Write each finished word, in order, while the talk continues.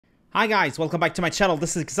Hi guys, welcome back to my channel.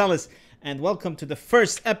 This is Xalis, and welcome to the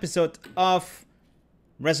first episode of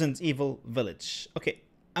Resident Evil Village. Okay,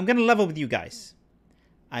 I'm gonna level with you guys.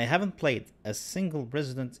 I haven't played a single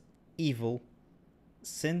Resident Evil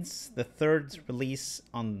since the third release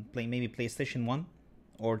on maybe PlayStation 1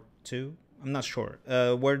 or 2. I'm not sure.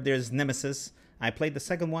 Where there's Nemesis. I played the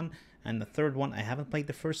second one, and the third one, I haven't played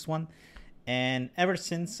the first one. And ever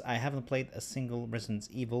since, I haven't played a single Resident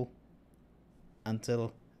Evil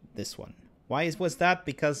until this one. Why was that?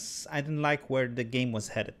 Because I didn't like where the game was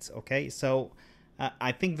headed. Okay, so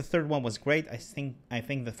I think the third one was great. I think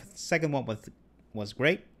the second one was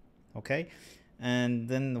great. Okay, and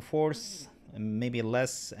then the fourth maybe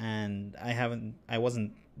less, and I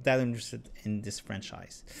wasn't that interested in this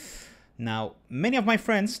franchise. Now, many of my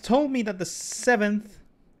friends told me that the seventh,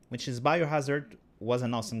 which is Biohazard, was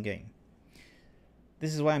an awesome game.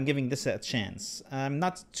 This is why I'm giving this a chance. I'm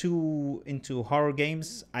not too into horror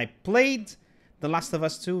games. I played The Last of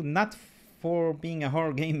Us 2, not for being a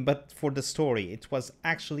horror game, but for the story. It was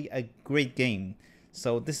actually a great game.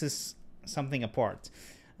 So this is something apart.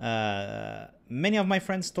 Many of my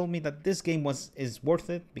friends told me that this game is worth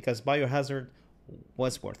it because Biohazard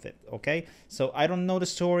was worth it. Okay, so I don't know the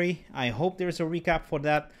story. I hope there's a recap for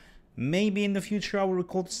that. Maybe in the future I will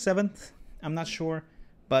record the 7th. I'm not sure,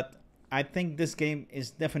 but I think this game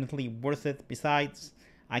is definitely worth it. Besides,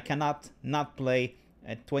 I cannot not play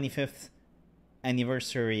a 25th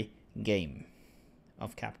anniversary game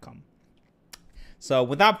of Capcom. So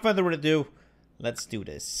without further ado, let's do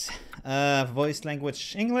this. Voice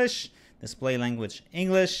language English, display language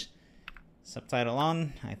English, subtitle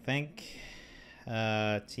on, I think.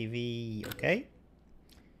 TV, okay.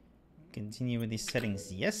 Continue with these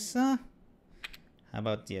settings, yes. How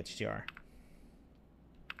about the HDR?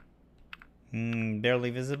 Barely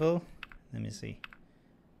visible. Let me see.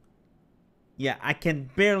 Yeah, I can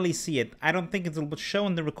barely see it. I don't think it will show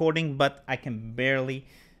in the recording, but I can barely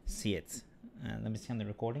see it. Let me see on the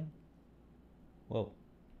recording. Whoa.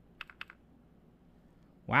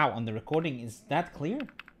 Wow, on the recording, is that clear?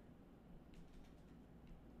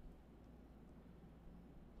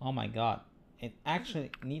 Oh my god. It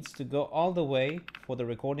actually needs to go all the way for the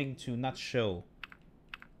recording to not show.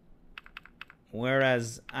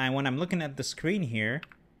 Whereas when I'm looking at the screen here,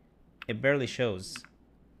 it barely shows.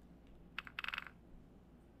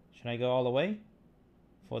 Should I go all the way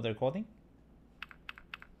for the recording?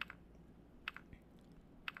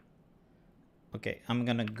 Okay, I'm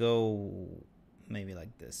gonna go maybe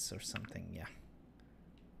like this or something, yeah.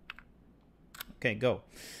 Okay, go.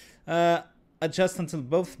 Adjust until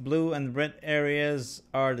both blue and red areas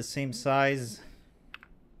are the same size.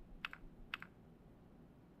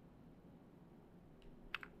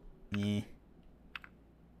 Yeah.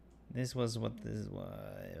 This was what this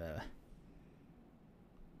was.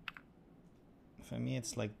 For me,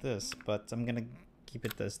 it's like this, but I'm gonna keep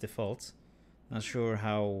it as default. Not sure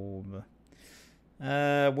how.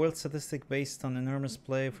 World statistic based on enormous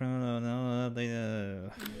play from the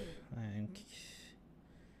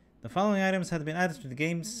following items had been added to the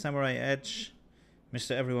game: Samurai Edge,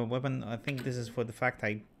 Mr. Everyone weapon. I think this is for the fact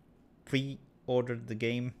I pre-ordered the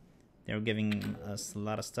game. They're giving us a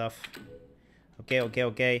lot of stuff.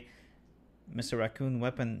 Okay. Mr. Raccoon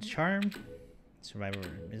weapon charm. Survivor.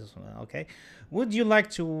 Okay. Would you like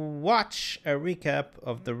to watch a recap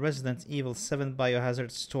of the Resident Evil 7 Biohazard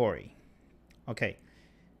story? Okay.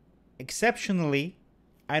 Exceptionally,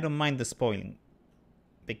 I don't mind the spoiling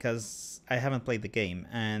because I haven't played the game,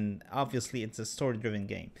 and obviously it's a story-driven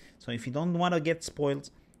game. So if you don't want to get spoiled,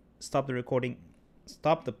 stop the recording,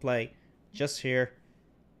 stop the play, just here,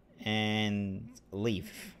 and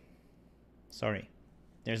leave. Sorry,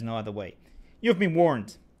 there's no other way. You've been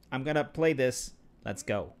warned. I'm gonna play this. Let's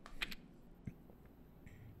go.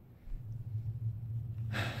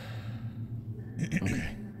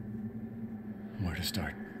 Okay. Where to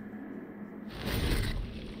start?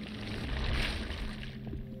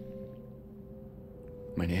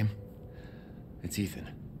 My name? It's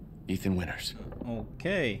Ethan. Ethan Winters.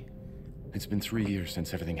 Okay. It's been 3 years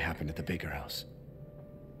since everything happened at the Baker house.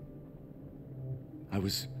 I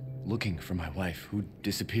was looking for my wife, who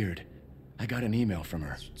disappeared. I got an email from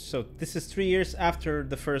her. So this is 3 years after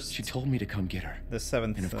the first. She told me to come get her. The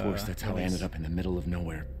 7th. And of course, that's how I ended up in the middle of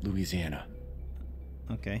nowhere, Louisiana.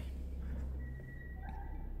 Okay.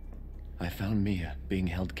 I found Mia being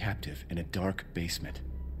held captive in a dark basement.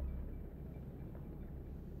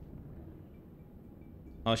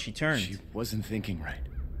 Oh, she turned. She wasn't thinking right.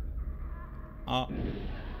 Oh.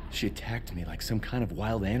 She attacked me like some kind of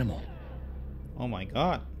wild animal. Oh my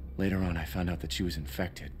god. Later on, I found out that she was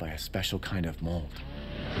infected by a special kind of mold.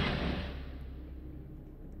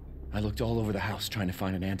 I looked all over the house trying to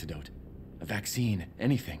find an antidote. A vaccine,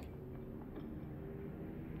 anything.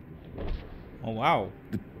 Oh, wow.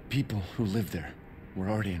 The people who lived there were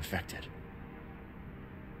already infected.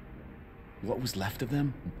 What was left of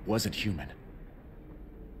them wasn't human.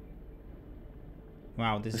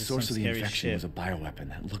 Wow, this The is some source of the scary infection shit. was a bioweapon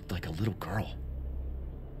that looked like a little girl.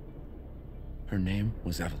 Her name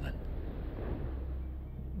was Evelyn.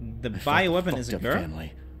 The I fought the bioweapon is a fucked up girl?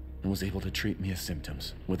 family and was able to treat Mia's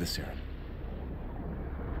symptoms with a serum.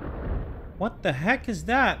 What the heck is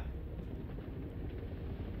that?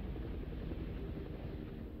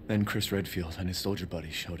 Then Chris Redfield and his soldier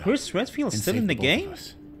buddies showed up. Chris Redfield and still saved in the both of game?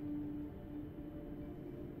 us.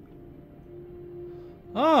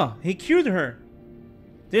 Oh, he cured her.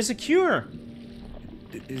 There's a cure.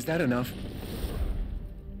 Is that enough?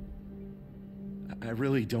 I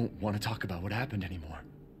really don't want to talk about what happened anymore.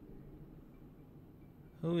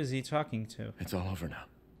 Who is he talking to? It's all over now.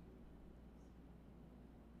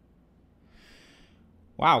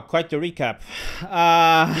 Wow, quite the recap.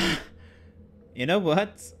 You know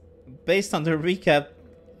what? Based on the recap,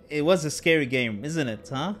 it was a scary game, isn't it,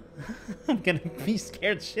 huh? I'm gonna be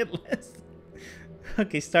scared shitless.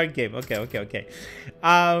 Okay, start game. Okay.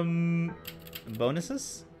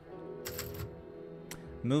 Bonuses?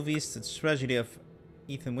 Movies, the tragedy of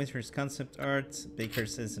Ethan Winter's concept art, Baker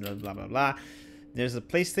says blah blah blah. There's a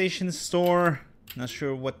PlayStation store. Not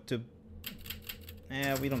sure what to...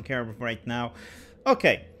 we don't care right now.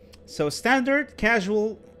 Okay, so standard,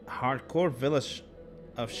 casual, hardcore, Village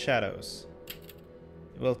of Shadows.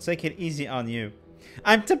 We'll take it easy on you.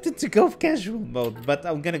 I'm tempted to go casual mode, but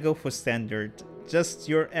I'm gonna go for standard. Just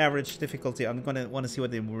your average difficulty. I'm gonna want to see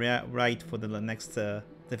what they write for the next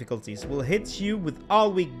difficulties. We'll hit you with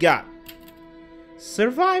all we got.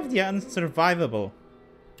 Survive the unsurvivable.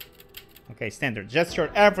 Okay, standard. Just your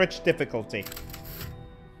average difficulty.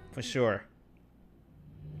 For sure.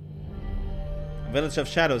 Village of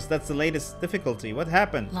Shadows. That's the latest difficulty. What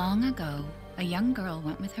happened? Long ago, a young girl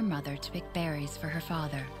went with her mother to pick berries for her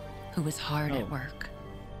father, who was hard at work.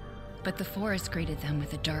 But the forest greeted them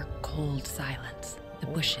with a dark, cold silence, the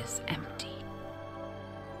bushes empty.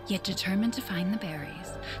 Yet determined to find the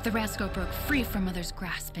berries, the rascal broke free from Mother's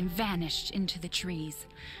grasp and vanished into the trees.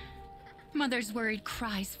 Mother's worried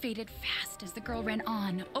cries faded fast as the girl ran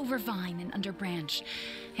on, over vine and under branch,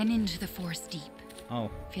 and into the forest deep. Oh.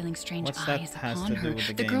 Feeling strange What's that eyes has upon to do her, with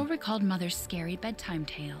the the game? girl recalled Mother's scary bedtime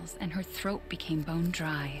tales, and her throat became bone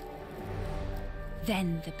dry.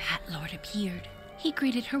 Then the Bat Lord appeared. He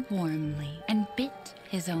greeted her warmly and bit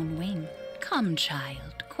his own wing. "Come,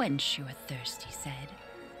 child, quench your thirst," he said.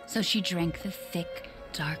 So she drank the thick,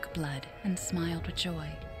 dark blood and smiled with joy.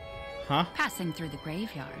 Huh? Passing through the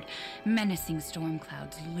graveyard, menacing storm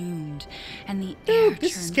clouds loomed, and the air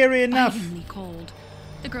this is turned scary enough. bitingly cold.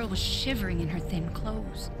 The girl was shivering in her thin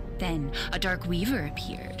clothes. Then a dark weaver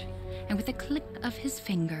appeared, and with a click of his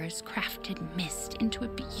fingers, crafted mist into a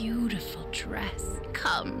beautiful dress.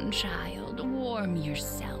 "Come, child, warm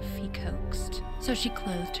yourself," he coaxed. So she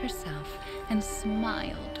clothed herself and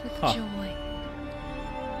smiled with joy.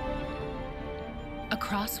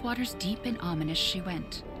 Across waters deep and ominous she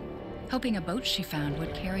went, hoping a boat she found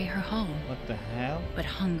would carry her home. What the hell? But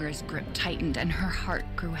hunger's grip tightened and her heart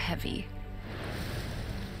grew heavy.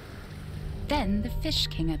 Then the Fish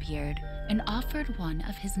King appeared and offered one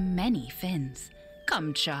of his many fins.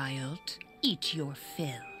 "Come, child, eat your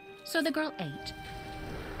fill." So the girl ate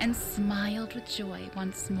and smiled with joy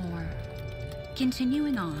once more.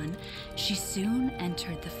 Continuing on, she soon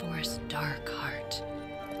entered the forest's dark heart.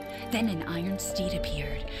 Then an iron steed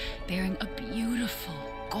appeared, bearing a beautiful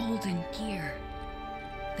golden gear.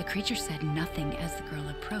 The creature said nothing as the girl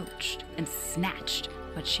approached and snatched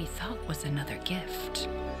what she thought was another gift.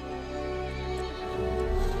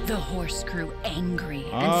 The horse grew angry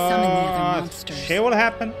and summoned the other monsters. Shit will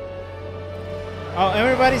happen. Oh,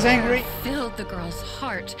 everybody's angry. Filled the girl's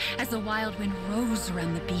heart as the wild wind rose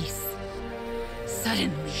around the beast.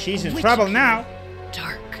 Suddenly, She's a in witch trouble appeared, now.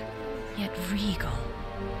 Dark, yet regal.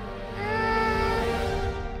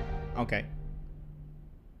 Okay.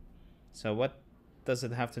 So what does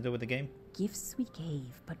it have to do with the game? Gifts we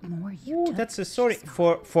gave, but more you Ooh, took, that's a story she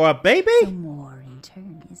for a baby. So more in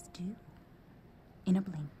turn is due. In a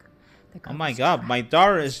blink, the girl Oh my was god, trapped my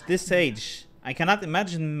daughter is this age. I cannot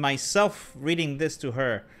imagine myself reading this to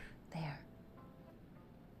her. there.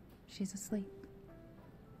 She's asleep.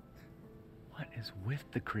 What is with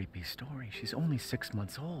the creepy story? She's only 6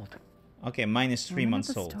 months old. Okay, mine is 3 One of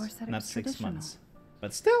months the old, stores said it not was 6 traditional. months.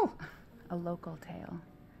 But still. A local tale.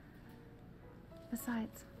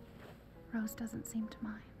 Besides, Rose doesn't seem to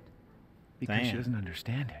mind. Because she Damn. doesn't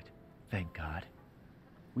understand it. Thank God.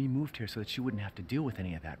 We moved here so that she wouldn't have to deal with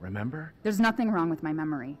any of that, remember? There's nothing wrong with my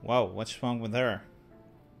memory. Whoa, what's wrong with her?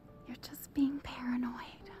 You're just being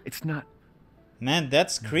paranoid. It's not... Man,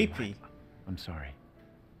 that's Never creepy. mind. I'm sorry.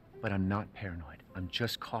 But I'm not paranoid. I'm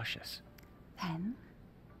just cautious. Then,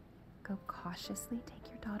 go cautiously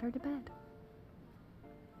take your daughter to bed.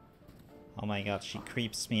 Oh my god, she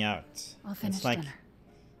creeps me out. I'll finish It's like, dinner.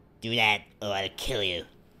 Do that or I'll kill you.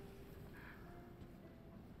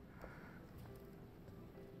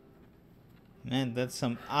 man, that's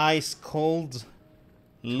some ice cold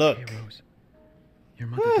look. Hey, Rose. Your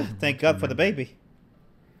mother Whew, doesn't thank want God to for the remember. baby.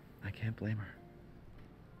 I can't blame her.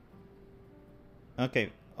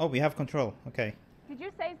 Okay. Oh, we have control. Okay. Did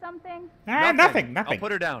you say something? Ah, nothing. I'll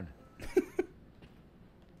put her down.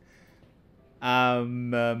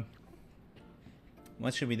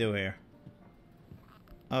 What should we do here?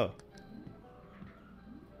 Oh.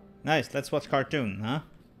 Nice, let's watch cartoon, huh?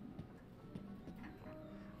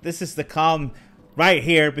 This is the calm right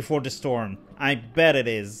here before the storm. I bet it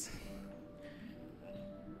is.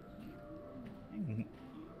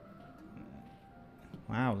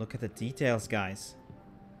 Wow, look at the details, guys.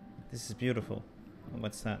 This is beautiful.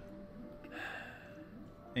 What's that?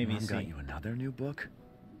 Mom ABC. got you another new book?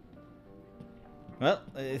 Well,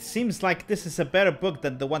 it seems like this is a better book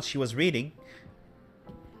than the one she was reading.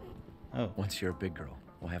 Oh. Once you're a big girl,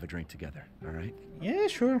 we'll have a drink together, all right? Yeah,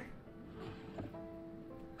 sure.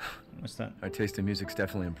 What's that? Our taste in music's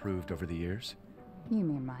definitely improved over the years. You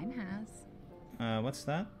mean mine has. What's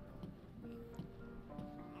that?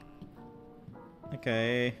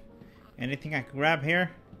 Okay. Anything I can grab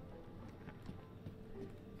here?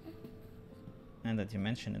 And that you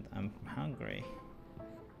mentioned it, I'm hungry.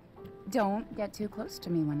 Don't get too close to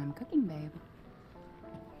me when I'm cooking, babe.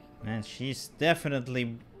 Man, she's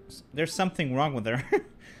definitely... There's something wrong with her.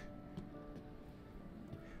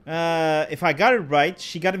 If I got it right,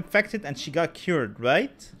 she got infected and she got cured,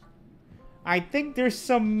 right? I think there's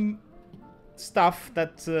some stuff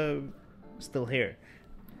that's still here.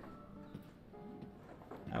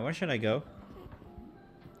 Where should I go?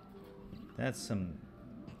 That's some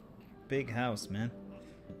big house, man.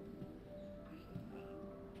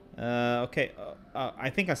 Okay. I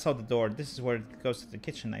think I saw the door. This is where it goes to the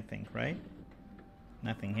kitchen, I think, right?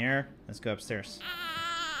 Nothing here. Let's go upstairs.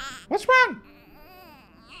 What's wrong?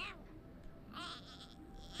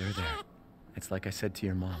 They're there. It's like I said to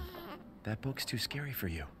your mom. That book's too scary for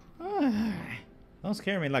you. Don't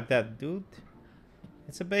scare me like that, dude.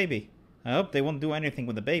 It's a baby. I hope they won't do anything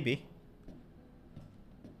with the baby.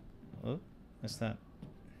 Oh, what's that?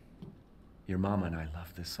 Your mama and I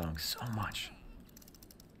love this song so much.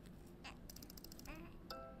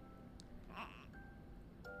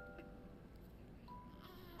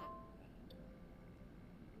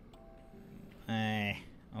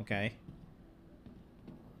 Okay.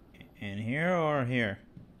 In here or here?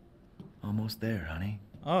 Almost there, honey.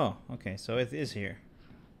 Oh, okay, so it is here.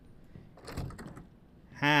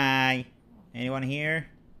 Hi. Anyone here?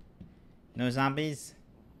 No zombies?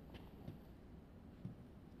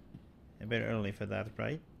 A bit early for that,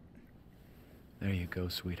 right? There you go,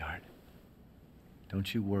 sweetheart.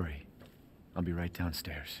 Don't you worry. I'll be right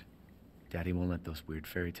downstairs. Daddy won't let those weird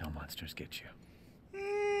fairy tale monsters get you.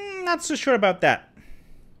 Not so sure about that.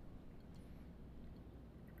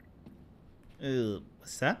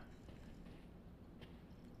 What's that?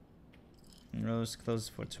 Rose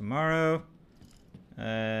closed for tomorrow.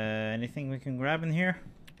 Anything we can grab in here?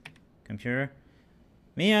 Computer.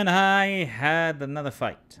 Mia and I had another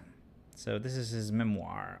fight. So this is his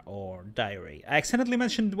memoir or diary. I accidentally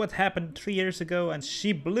mentioned what happened 3 years ago and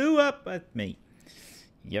she blew up at me.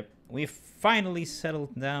 Yep, we finally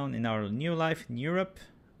settled down in our new life in Europe.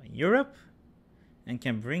 And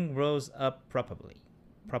can bring Rose up properly.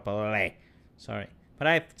 Sorry. But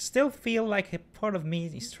I still feel like a part of me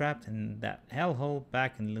is trapped in that hellhole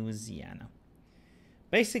back in Louisiana.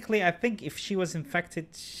 Basically, I think if she was infected,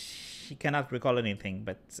 she cannot recall anything.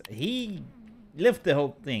 But he lived the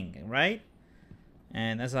whole thing, right?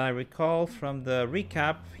 And as I recall from the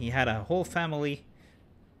recap, he had a whole family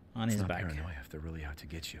on his back. Paranoia if they're really out to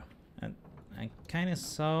get you. And I kind of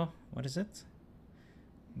saw... What is it?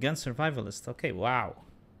 Gun survivalist. Okay, wow.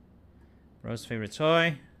 Rose's favorite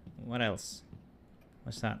toy. What else?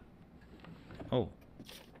 What's that? Oh.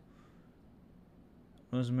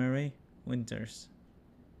 Rosemary Winters.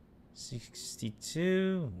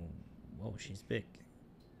 62. Whoa, she's big.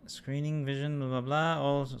 Screening, vision, blah, blah, blah.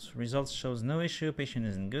 All results shows no issue. Patient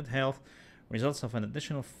is in good health. Results of an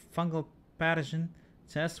additional fungal pathogen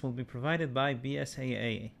test will be provided by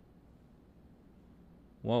BSAA.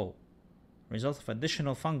 Whoa. Results of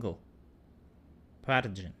additional fungal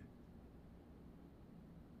pathogen.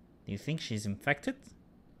 Do you think she's infected?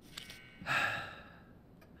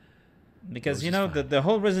 Because, Rose you is know, fine. the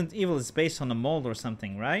whole Resident Evil is based on a mold or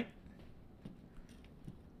something, right?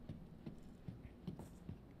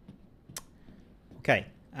 Okay.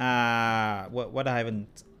 What I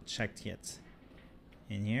haven't checked yet.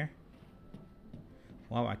 In here?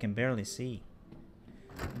 Wow, I can barely see.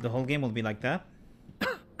 The whole game will be like that?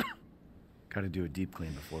 Gotta do a deep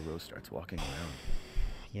clean before Rose starts walking around.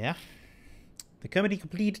 Yeah. The committee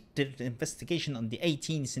completed the investigation on the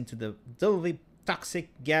 18th into the deadly toxic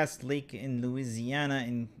gas leak in Louisiana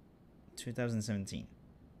in 2017.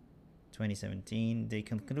 They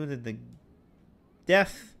concluded the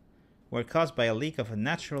death were caused by a leak of a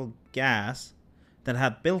natural gas that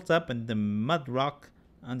had built up in the mud rock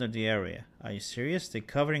under the area. Are you serious? They're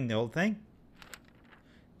covering the whole thing?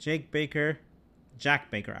 Jack Baker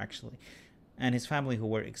actually, and his family who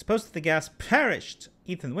were exposed to the gas perished.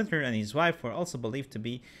 Ethan Winter and his wife were also believed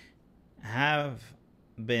to have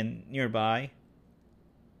been nearby,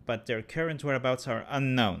 but their current whereabouts are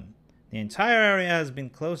unknown. The entire area has been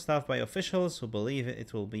closed off by officials who believe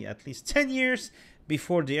it will be at least 10 years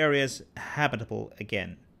before the area is habitable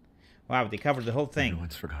again. Wow, they covered the whole thing.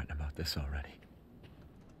 Everyone's forgotten about this already.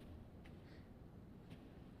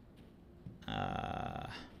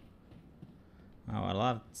 Wow, a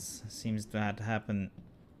lot seems to have happened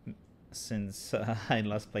since I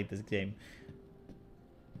last played this game.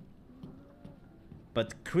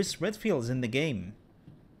 But Chris Redfield is in the game.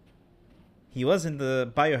 He was in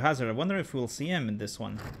the Biohazard. I wonder if we'll see him in this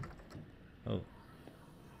one. Oh.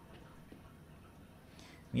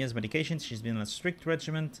 Mia's medication. She's been on a strict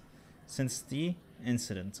regimen since the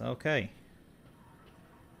incident. Okay.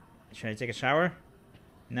 Should I take a shower?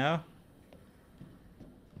 No?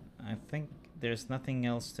 I think there's nothing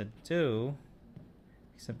else to do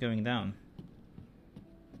except going down.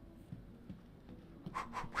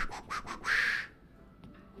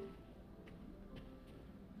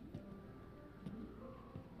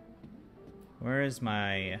 Where is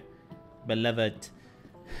my beloved,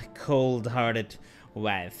 cold-hearted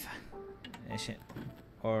wife? Is she,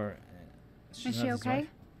 or Is not she his okay? wife?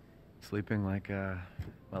 Sleeping like a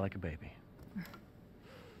baby.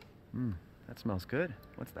 That smells good.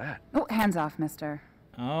 What's that? Oh, hands off, mister.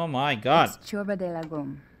 Oh my God! It's chorba de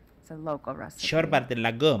lagum. It's a local recipe. Chorba de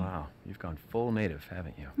lagum. Wow, you've gone full native,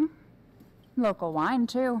 haven't you? Local wine,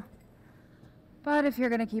 too. But if you're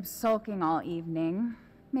gonna keep sulking all evening,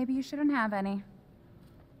 maybe you shouldn't have any.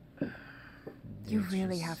 You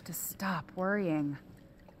really have to stop worrying.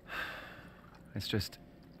 It's just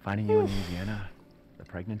finding you in Louisiana, the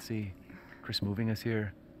pregnancy, Chris moving us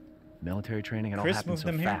here, military training, it all Chris happened moved so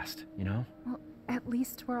them here? fast, you know? Well, at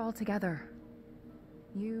least we're all together.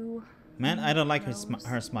 You... Man, I don't like Rose.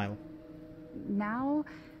 her smile. Now,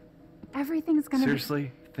 everything's gonna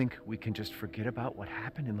Seriously, think we can just forget about what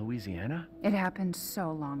happened in Louisiana? be... It happened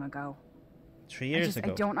so long ago. 3 years I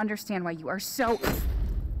ago. don't understand why you are so...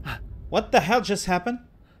 What the hell just happened?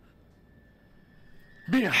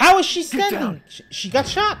 Mia, How is she get standing? down. She got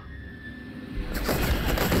shot.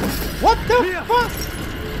 What the Mia. fuck?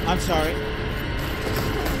 I'm sorry.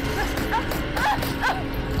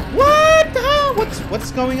 What the hell?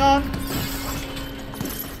 What's going on?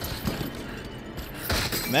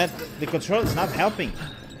 Man, the control is not helping.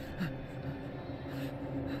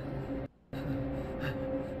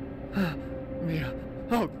 Mia,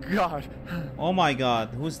 oh God. Oh my God,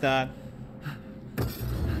 who's that?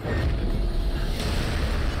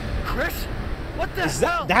 Chris? What the Is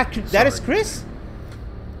hell? that is Chris?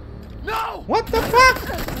 No! What the fuck?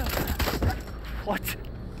 What?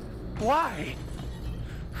 Why?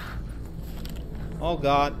 Oh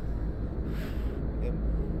God.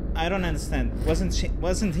 I don't understand.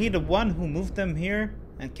 Wasn't he the one who moved them here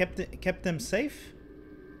and kept them safe?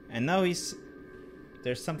 And now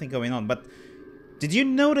there's something going on. But did you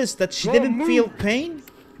notice that she didn't feel pain?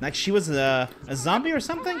 Like she was a zombie or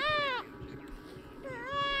something?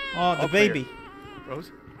 Oh, the Okay. baby.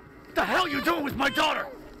 Rose? What the hell are you doing with my daughter?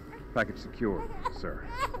 Package secure, sir.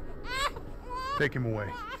 Take him away.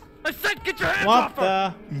 I said get your hands What off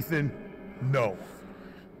her! the? Ethan, no.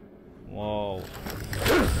 Whoa.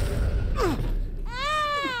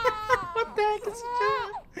 What the heck is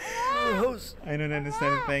that? Rose. I don't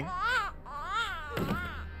understand a thing.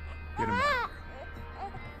 Get him out.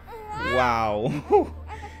 Wow.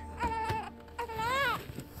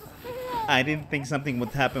 I didn't think something would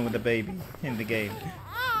happen with the baby in the game.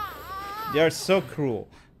 They are so cruel.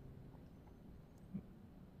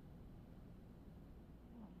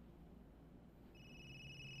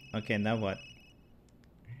 Okay, now what?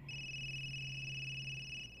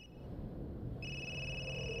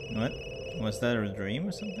 What? Was that a dream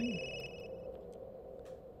or something?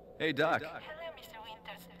 Hey, Doc. Hello, Mr.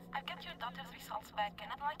 Winters. I've got your daughter's results back,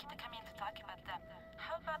 and I'd like you to come in to talk about them.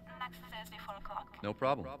 How about next Thursday, 4 o'clock? No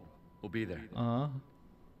problem. We'll be there.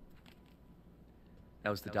 That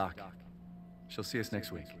was the doc. She'll see us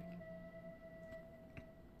next week.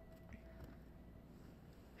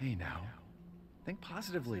 Hey, now. Think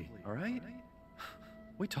positively, all right?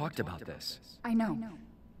 We talked about this. I know.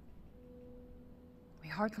 We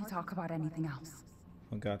hardly talk about anything else.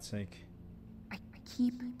 For God's sake. I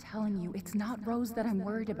keep telling you, it's not Rose that I'm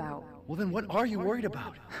worried about. Well, then what are you worried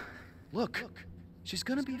about? Look, she's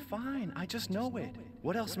gonna be fine. I just know it.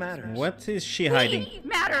 What else matters? What is she hiding? We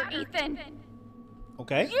matter, Ethan!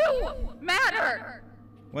 Okay. You matter!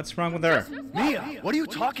 What's wrong with her? Mia, what are you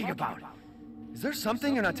talking about? Is there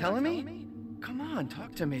something you're not telling me? Come on,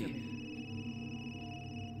 talk to me.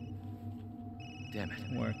 Damn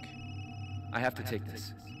it. Work. I have to take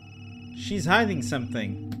this. She's hiding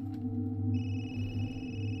something.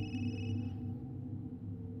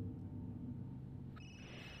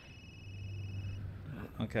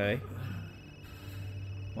 Okay.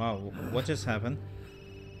 Wow, what just happened?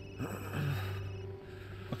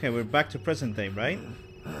 Okay, we're back to present day, right?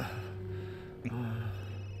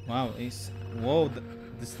 Wow, whoa,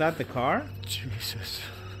 is that the car? Jesus.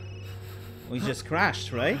 We just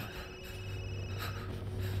crashed, right?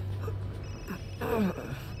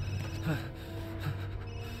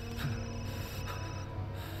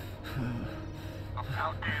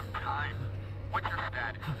 About damn time. What's your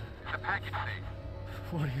status? Is the package safe?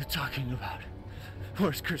 What are you talking about?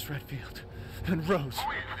 Where's Chris Redfield? And Rose?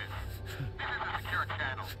 Who is this? This is a secure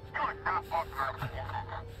channel. You are not authorized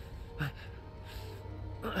to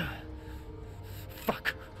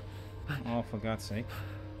Fuck. Oh, for God's sake.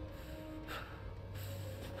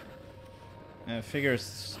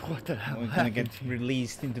 Figures What the hell we're gonna happened get here?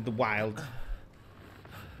 released into the wild.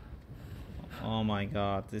 Oh my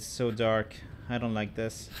God, this is so dark. I don't like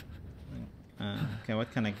this. Okay,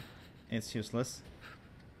 what can I... It's useless.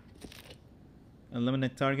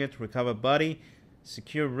 Eliminate target, recover body,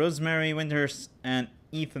 secure Rosemary Winters and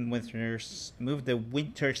Ethan Winters. Move the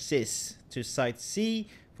Winterses to Site C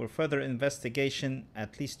for further investigation.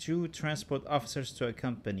 At least 2 transport officers to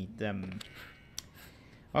accompany them.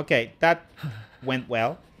 Okay, that went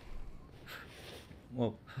well.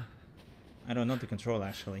 Whoa. I don't know the control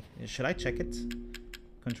actually. Should I check it?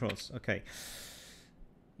 Controls, okay.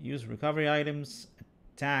 Use recovery items,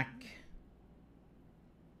 attack.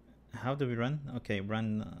 How do we run? Okay,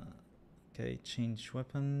 run. Okay, change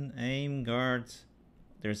weapon, aim, guard.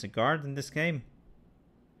 There's a guard in this game.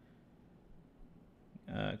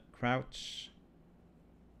 Crouch.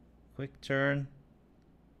 Quick turn.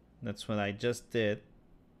 That's what I just did.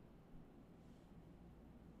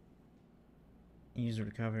 Use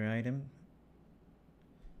recovery item.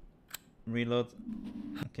 Reload.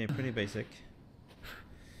 Okay, pretty basic.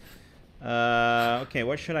 Okay,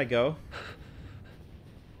 where should I go?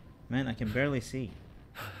 Man, I can barely see.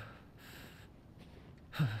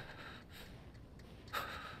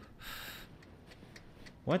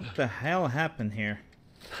 What the hell happened here?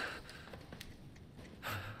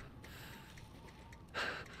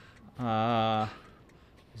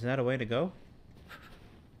 Is that a way to go?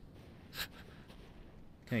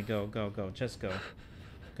 Okay, go, go, go. Just go.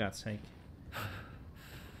 For God's sake.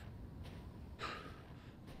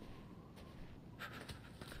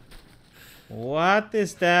 What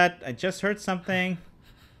is that? I just heard something.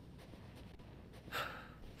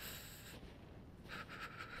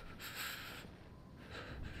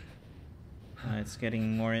 It's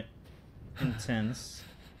getting more intense.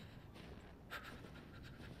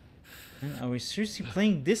 Man, are we seriously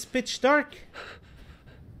playing this pitch dark?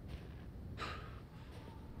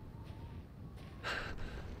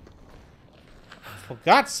 For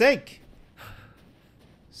God's sake!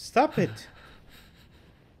 Stop it!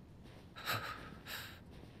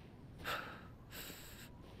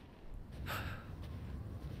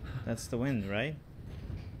 That's the wind, right?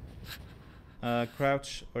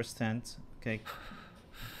 Crouch or stand. Okay.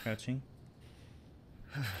 Crouching.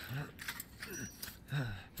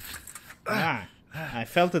 Ah! I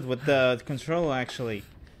felt it with the control actually.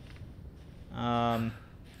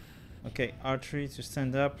 Okay, R3 to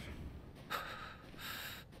stand up.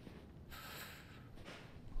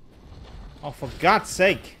 Oh, for God's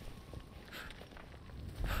sake!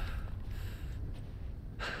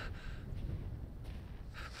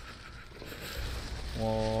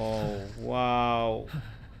 Whoa, wow.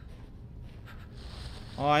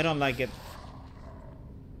 Oh, I don't like it.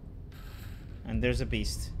 And there's a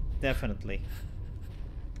beast. Definitely.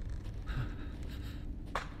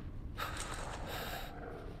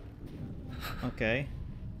 Okay.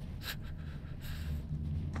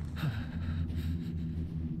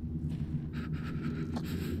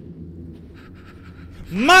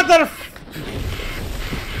 Mother...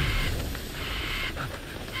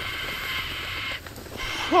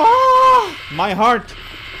 Oh, my heart.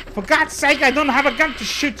 For God's sake, I don't have a gun to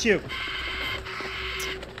shoot you.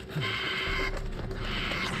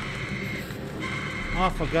 Oh,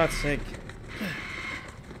 for God's sake.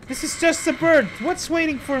 This is just a bird. What's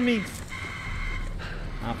waiting for me?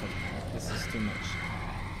 Oh, this is too much.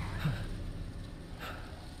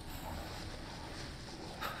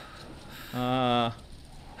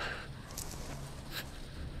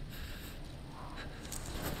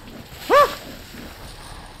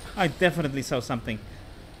 I definitely saw something.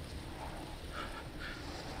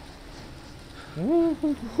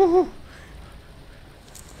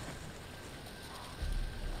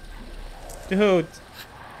 Dude.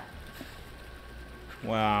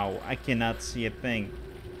 Wow, I cannot see a thing.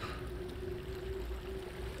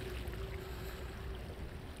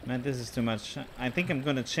 Man, this is too much. I think I'm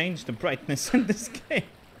gonna change the brightness in this game.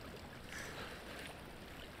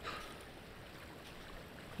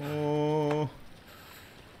 Oh.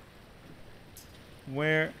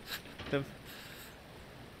 Where the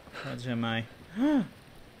fudge am I?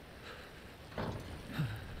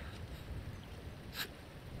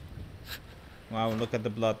 Wow, look at the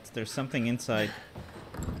blood. There's something inside.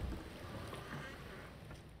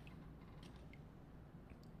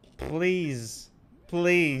 Please,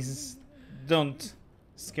 please don't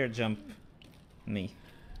scare jump me.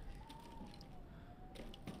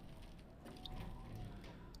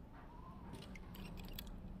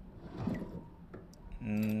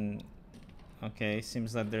 Okay,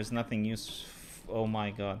 seems that there's nothing useful. Oh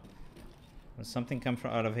my god. Will something come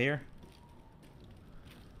from out of here?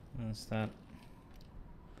 What's that?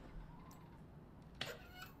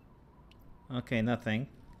 Okay, nothing.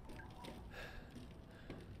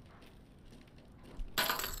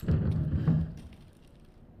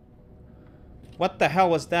 What the hell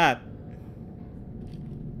was that?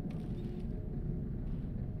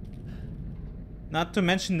 Not to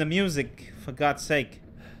mention the music, for God's sake.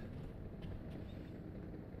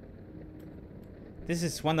 This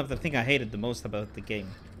is one of the things I hated the most about the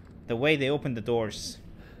game. The way they open the doors.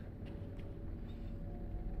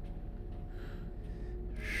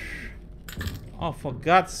 Oh, for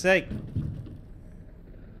God's sake.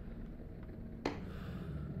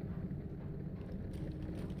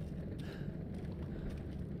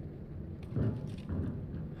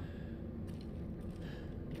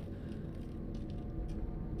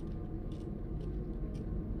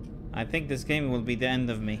 I think this game will be the end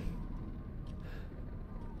of me.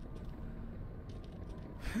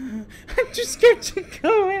 I'm too scared to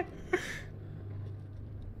go in.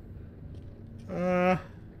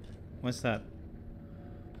 What's that?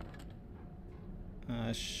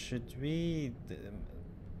 Should we...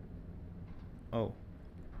 Oh.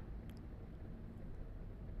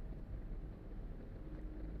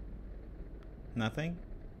 Nothing?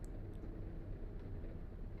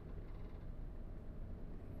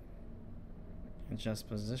 Adjust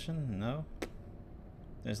position? No.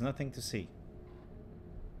 There's nothing to see.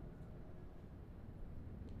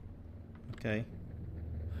 Okay.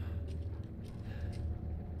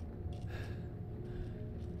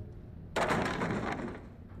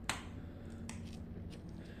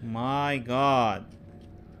 My God.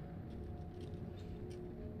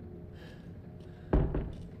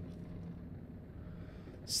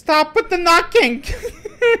 Stop with the knocking!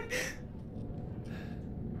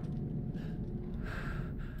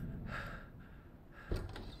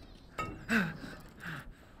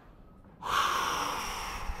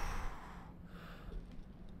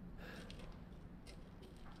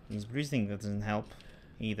 His breathing doesn't help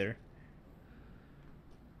either.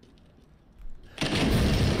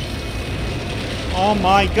 Oh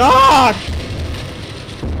my God!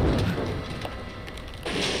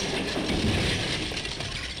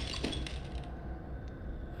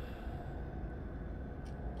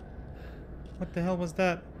 What the hell was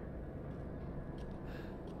that?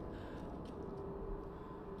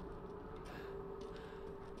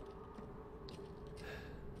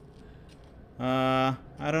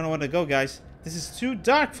 I don't know where to go, guys. This is too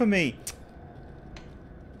dark for me.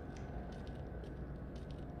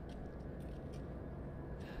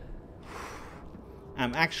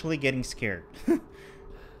 I'm actually getting scared.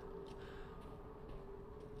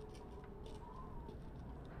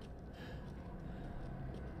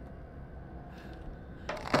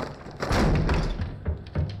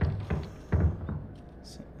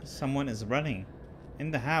 Someone is running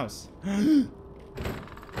in the house.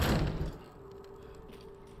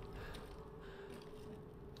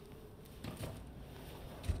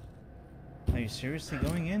 Are you seriously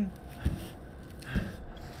going in?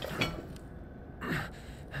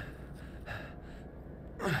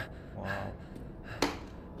 Wow.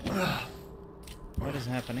 What is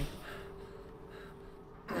happening?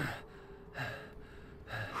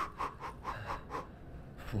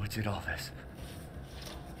 What did all this?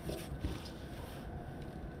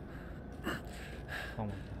 Oh my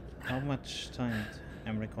god. How much time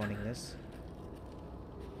am I recording this?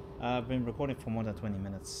 I've been recording for more than 20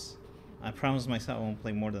 minutes. I promised myself I won't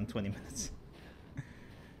play more than 20 minutes.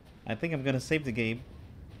 I think I'm gonna save the game.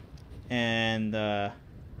 And I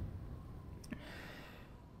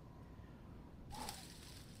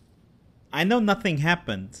know nothing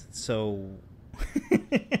happened, so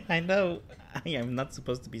I know I am not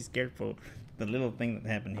supposed to be scared for the little thing that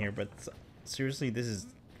happened here, but seriously, this is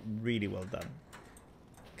really well done.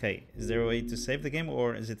 Okay, is there a way to save the game,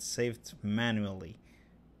 or is it saved manually?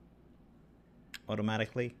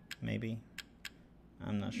 Automatically, maybe?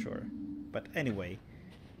 I'm not sure. But anyway,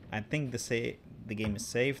 I think the game is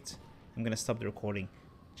saved. I'm gonna stop the recording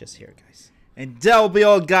just here, guys. And that'll be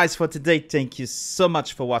all, guys, for today. Thank you so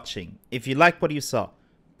much for watching. If you liked what you saw,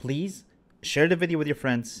 please share the video with your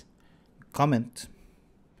friends, comment,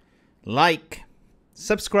 like,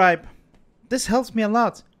 subscribe. This helps me a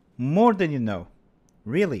lot, more than you know.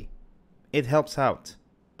 Really, it helps out.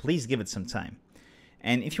 Please give it some time.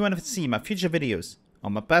 And if you want to see my future videos or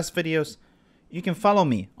my past videos, you can follow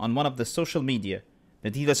me on one of the social media. The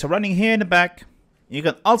details are running here in the back. You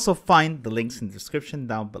can also find the links in the description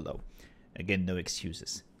down below. Again, no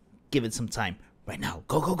excuses. Give it some time right now.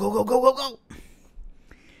 Go, go, go, go, go, go, go.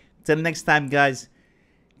 Till next time, guys.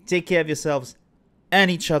 Take care of yourselves and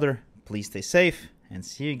each other. Please stay safe and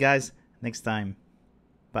see you guys next time.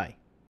 Bye.